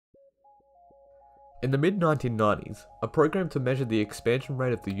In the mid-1990s, a program to measure the expansion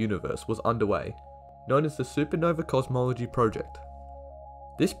rate of the universe was underway, known as the Supernova Cosmology Project.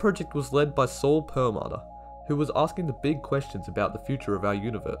 This project was led by Saul Perlmutter, who was asking the big questions about the future of our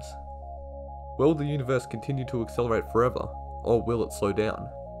universe. Will the universe continue to accelerate forever, or will it slow down?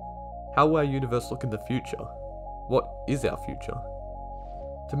 How will our universe look in the future? What is our future?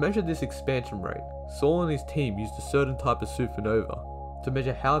 To measure this expansion rate, Saul and his team used a certain type of supernova to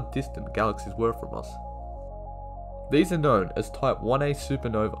measure how distant galaxies were from us. These are known as Type 1a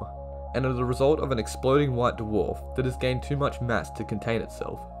supernova, and are the result of an exploding white dwarf that has gained too much mass to contain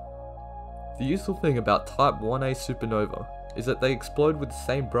itself. The useful thing about Type 1a supernova is that they explode with the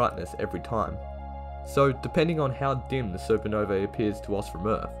same brightness every time. So depending on how dim the supernova appears to us from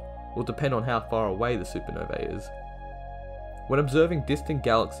Earth, will depend on how far away the supernova is. When observing distant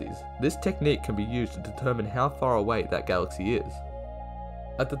galaxies, this technique can be used to determine how far away that galaxy is.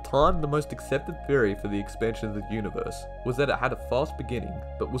 At the time, the most accepted theory for the expansion of the universe was that it had a fast beginning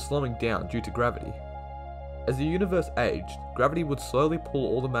but was slowing down due to gravity. As the universe aged, gravity would slowly pull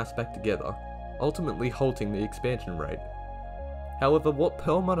all the mass back together, ultimately halting the expansion rate. However, what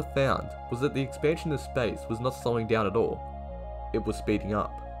Perlmutter found was that the expansion of space was not slowing down at all, it was speeding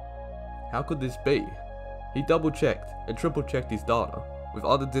up. How could this be? He double-checked and triple-checked his data with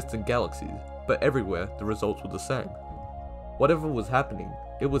other distant galaxies, but everywhere the results were the same. Whatever was happening,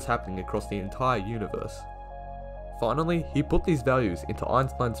 it was happening across the entire universe. Finally, he put these values into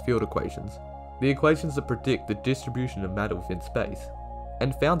Einstein's field equations, the equations that predict the distribution of matter within space,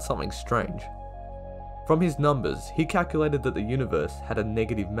 and found something strange. From his numbers, he calculated that the universe had a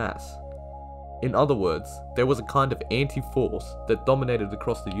negative mass. In other words, there was a kind of anti-force that dominated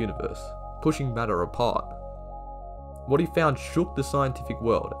across the universe, pushing matter apart. What he found shook the scientific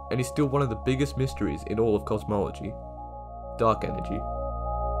world and is still one of the biggest mysteries in all of cosmology: dark energy.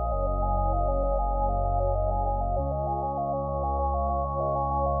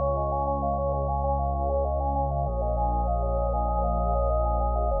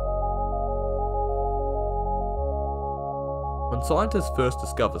 When scientists first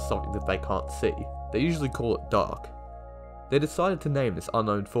discover something that they can't see, they usually call it dark. They decided to name this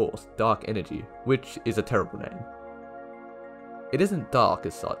unknown force dark energy, which is a terrible name. It isn't dark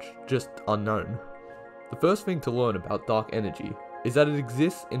as such, just unknown. The first thing to learn about dark energy is that it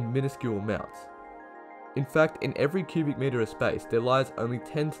exists in minuscule amounts. In fact, in every cubic meter of space there lies only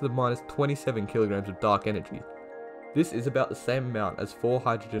 10 to the minus 27 kilograms of dark energy. This is about the same amount as 4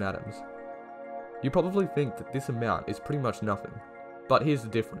 hydrogen atoms. You probably think that this amount is pretty much nothing, but here's the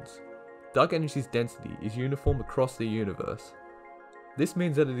difference. Dark energy's density is uniform across the universe. This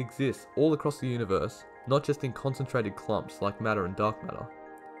means that it exists all across the universe, not just in concentrated clumps like matter and dark matter.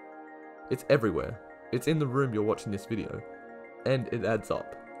 It's everywhere. It's in the room you're watching this video, and it adds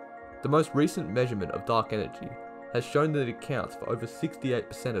up. The most recent measurement of dark energy has shown that it accounts for over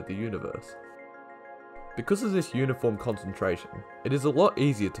 68% of the universe. Because of this uniform concentration, it is a lot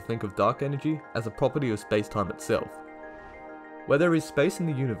easier to think of dark energy as a property of space-time itself. Where there is space in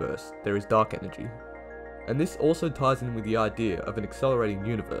the universe, there is dark energy, and this also ties in with the idea of an accelerating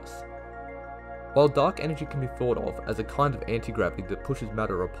universe. While dark energy can be thought of as a kind of anti-gravity that pushes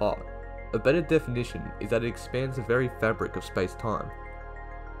matter apart, a better definition is that it expands the very fabric of space-time.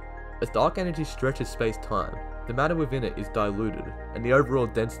 As dark energy stretches space-time, the matter within it is diluted, and the overall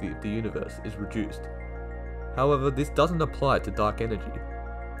density of the universe is reduced. However, this doesn't apply to dark energy.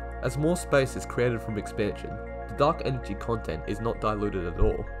 As more space is created from expansion, the dark energy content is not diluted at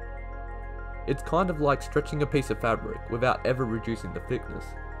all. It's kind of like stretching a piece of fabric without ever reducing the thickness,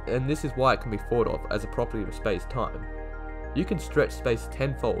 and this is why it can be thought of as a property of space-time. You can stretch space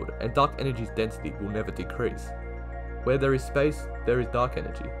tenfold and dark energy's density will never decrease. Where there is space, there is dark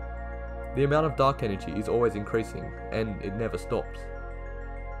energy. The amount of dark energy is always increasing, and it never stops.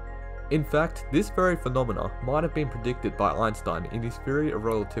 In fact, this very phenomena might have been predicted by Einstein in his theory of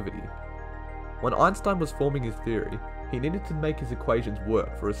relativity. When Einstein was forming his theory, he needed to make his equations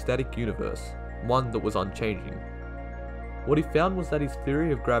work for a static universe, one that was unchanging. What he found was that his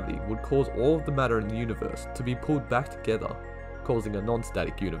theory of gravity would cause all of the matter in the universe to be pulled back together, causing a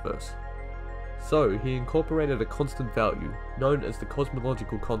non-static universe. So he incorporated a constant value, known as the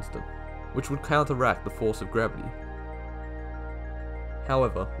cosmological constant, which would counteract the force of gravity.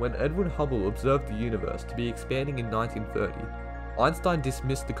 However, when Edwin Hubble observed the universe to be expanding in 1930, Einstein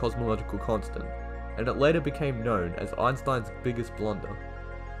dismissed the cosmological constant, and it later became known as Einstein's biggest blunder.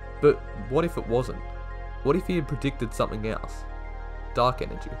 But what if it wasn't? What if he had predicted something else? Dark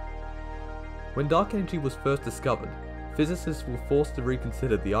energy. When dark energy was first discovered, physicists were forced to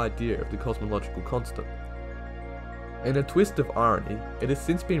reconsider the idea of the cosmological constant. In a twist of irony, it has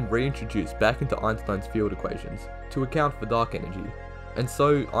since been reintroduced back into Einstein's field equations to account for dark energy, and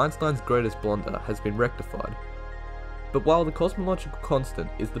so Einstein's greatest blunder has been rectified. But while the cosmological constant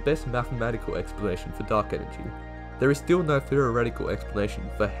is the best mathematical explanation for dark energy, there is still no theoretical explanation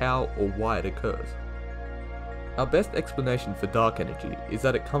for how or why it occurs. Our best explanation for dark energy is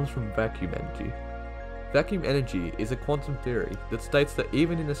that it comes from vacuum energy. Vacuum energy is a quantum theory that states that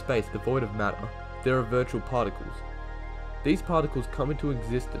even in a space devoid of matter, there are virtual particles. These particles come into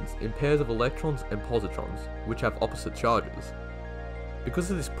existence in pairs of electrons and positrons, which have opposite charges.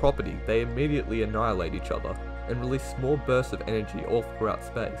 Because of this property, they immediately annihilate each other and release small bursts of energy all throughout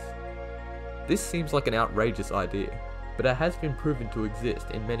space. This seems like an outrageous idea, but it has been proven to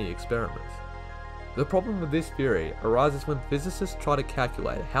exist in many experiments. The problem with this theory arises when physicists try to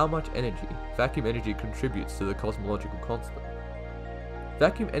calculate how much energy vacuum energy contributes to the cosmological constant.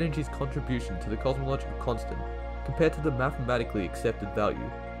 Vacuum energy's contribution to the cosmological constant, compared to the mathematically accepted value,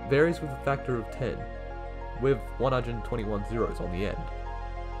 varies with a factor of 10, with 121 zeros on the end.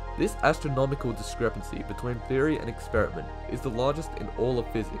 This astronomical discrepancy between theory and experiment is the largest in all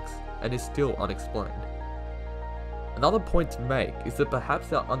of physics, and is still unexplained. Another point to make is that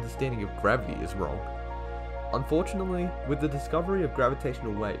perhaps our understanding of gravity is wrong. Unfortunately, with the discovery of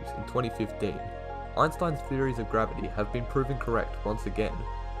gravitational waves in 2015, Einstein's theories of gravity have been proven correct once again.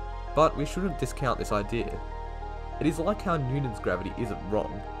 But we shouldn't discount this idea. It is like how Newton's gravity isn't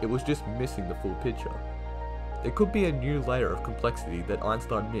wrong, it was just missing the full picture. There could be a new layer of complexity that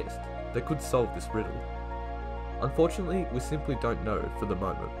Einstein missed that could solve this riddle. Unfortunately, we simply don't know for the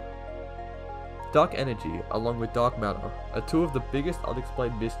moment. Dark energy, along with dark matter, are two of the biggest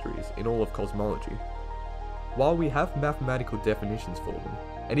unexplained mysteries in all of cosmology. While we have mathematical definitions for them,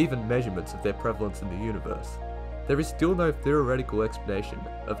 and even measurements of their prevalence in the universe, there is still no theoretical explanation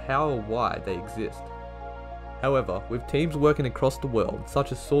of how or why they exist. However, with teams working across the world,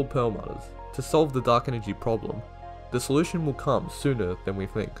 such as Saul Perlmutter's, to solve the dark energy problem, the solution will come sooner than we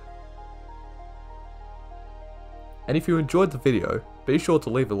think. And if you enjoyed the video, be sure to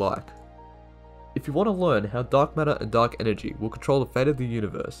leave a like. If you want to learn how dark matter and dark energy will control the fate of the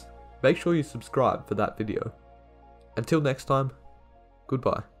universe, make sure you subscribe for that video. Until next time,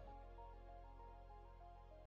 goodbye.